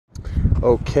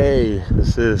Okay,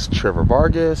 this is Trevor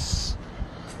Vargas,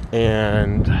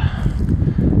 and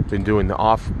been doing the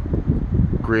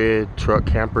off-grid truck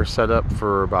camper setup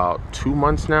for about 2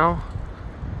 months now.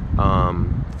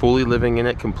 Fully living in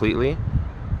it completely,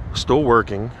 still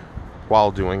working while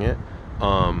doing it.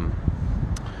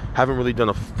 Haven't really done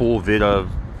a full vid of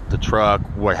the truck,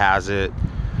 what has it,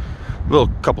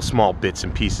 couple small bits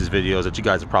and pieces videos that you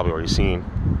guys have probably already seen,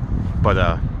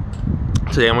 but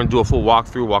today I'm going to do a full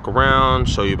walkthrough, walk around,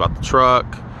 show you about the truck.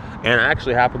 And I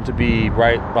actually happen to be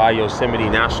right by Yosemite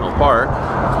National Park.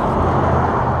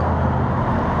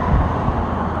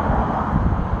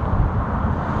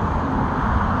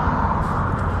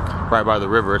 Right by the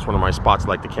river. It's one of my spots I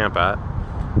like to camp at.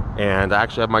 And I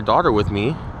actually have my daughter with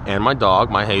me and my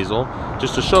dog, my Hazel,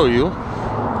 just to show you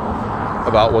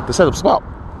about what the setup's about.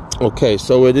 Okay,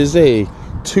 so it is a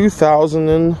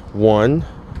 2001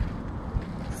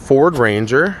 Ford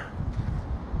Ranger.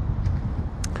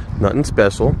 Nothing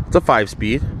special. It's a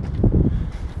 5-speed.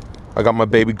 I got my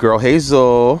baby girl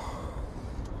Hazel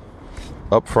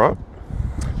up front.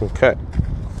 Okay.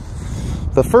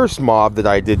 The first mod that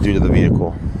I did do to the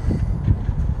vehicle,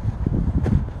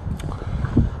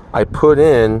 I put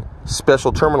in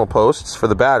special terminal posts for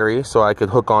the battery so I could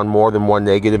hook on more than one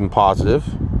negative and positive.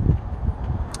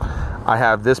 I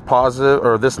have this positive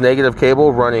or this negative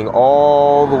cable running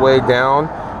all the way down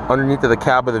underneath of the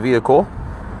cab of the vehicle.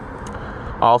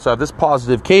 I also have this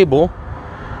positive cable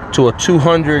to a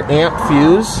 200 amp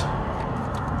fuse,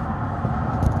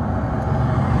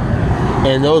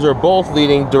 and those are both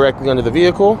leading directly under the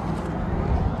vehicle.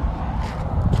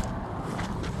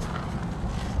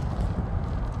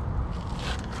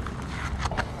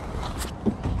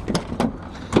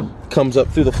 Comes up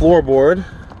through the floorboard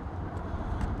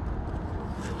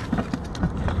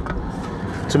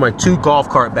to my 2 golf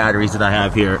cart batteries that I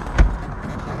have here.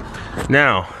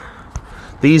 Now,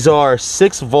 these are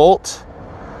 6-volt,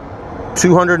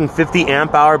 250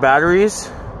 amp hour batteries.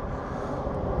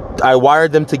 I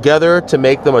wired them together to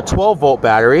make them a 12-volt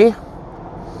battery.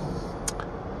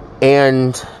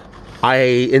 And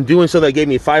in doing so, that gave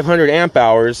me 500 amp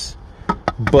hours,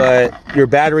 but your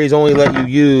batteries only let you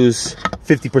use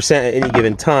 50% at any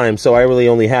given time, so I really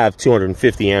only have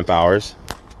 250 amp hours.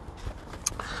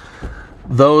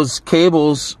 Those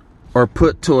cables are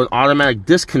put to an automatic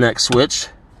disconnect switch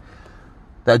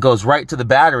that goes right to the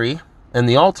battery and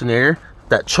the alternator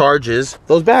that charges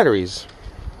those batteries.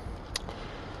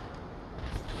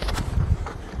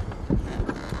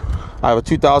 I have a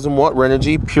 2000 watt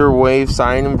Renogy pure wave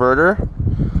sine inverter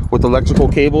with electrical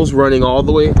cables running all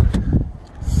the way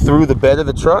through the bed of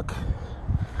the truck.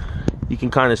 You can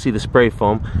kind of see the spray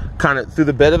foam kind of through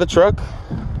the bed of the truck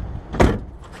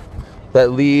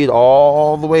that lead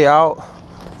all the way out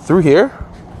through here.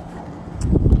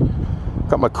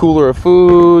 Got my cooler of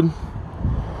food,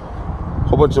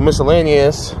 whole bunch of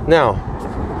miscellaneous. Now,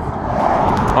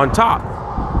 on top,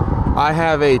 I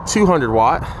have a 200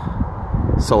 watt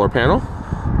solar panel.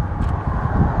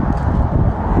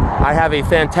 I have a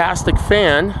fantastic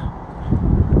fan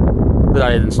that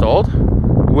I had installed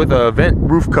with a vent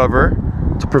roof cover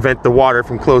to prevent the water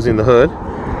from closing the hood.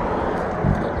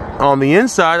 On the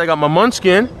inside, I got my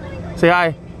Munchkin. Say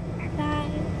hi. Hi.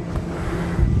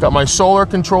 Got my solar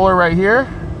controller right here.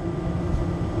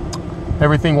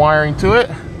 Everything wiring to it.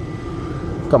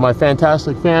 Got my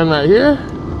fantastic fan right here.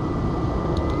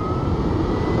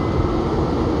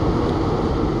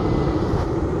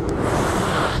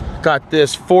 Got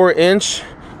this 4-inch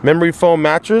memory foam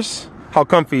mattress. How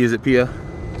comfy is it, Pia?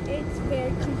 It's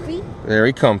very comfy.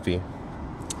 Very comfy.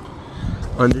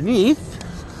 Underneath,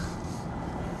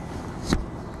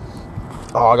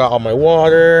 I got all my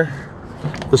water.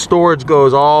 The storage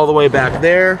goes all the way back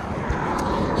there.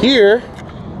 Here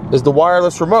is the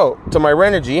wireless remote to my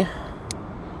Renogy.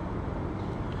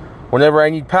 Whenever I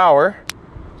need power,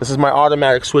 this is my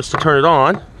automatic switch to turn it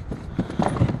on.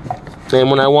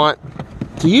 And when I want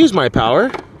to use my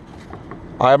power,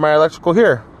 I have my electrical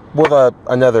here with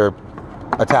another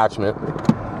attachment.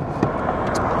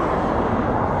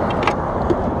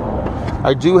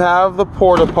 I do have the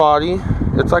porta potty.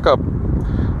 It's like a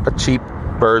cheap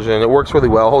version. It works really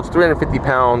well. It holds 350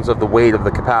 pounds of the weight of the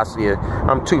capacity.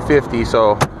 I'm 250,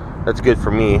 so that's good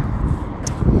for me.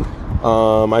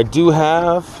 I do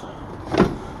have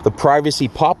the privacy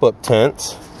pop-up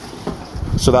tent,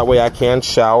 so that way I can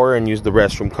shower and use the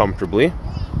restroom comfortably.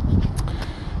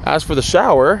 As for the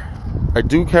shower, I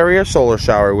do carry a solar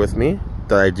shower with me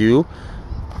that I do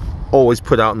always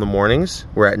put out in the mornings.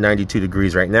 We're at 92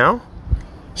 degrees right now.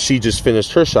 She just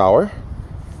finished her shower.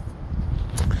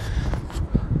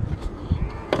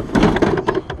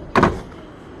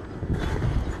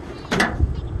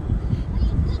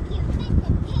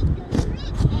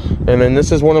 And then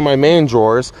this is one of my main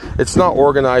drawers. It's not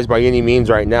organized by any means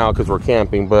right now because we're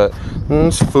camping, but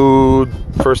it's food,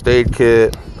 first aid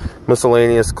kit,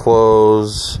 miscellaneous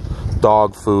clothes,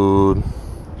 dog food,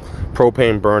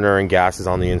 propane burner, and gas is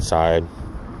on the inside.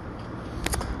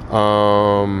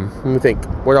 Let me think,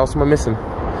 what else am I missing?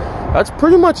 That's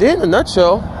pretty much it in a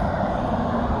nutshell.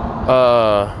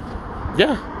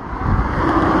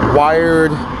 Yeah.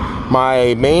 Wired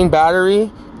my main battery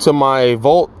to my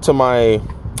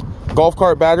golf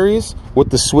cart batteries with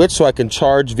the switch so I can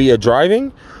charge via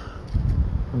driving.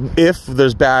 If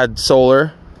there's bad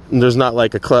solar, and there's not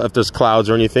like if there's clouds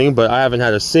or anything, but I haven't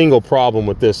had a single problem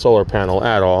with this solar panel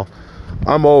at all.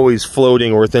 I'm always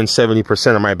floating within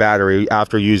 70% of my battery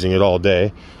after using it all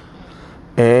day.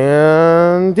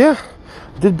 And yeah,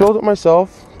 I did build it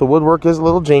myself. The woodwork is a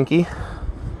little janky,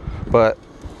 but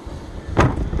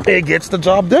it gets the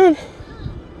job done.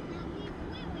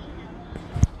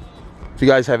 If you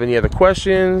guys have any other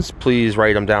questions, please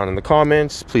write them down in the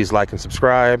comments. Please like and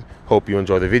subscribe. Hope you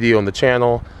enjoy the video on the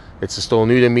channel. It's still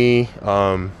new to me,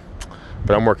 but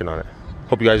I'm working on it.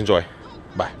 Hope you guys enjoy.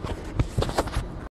 Bye.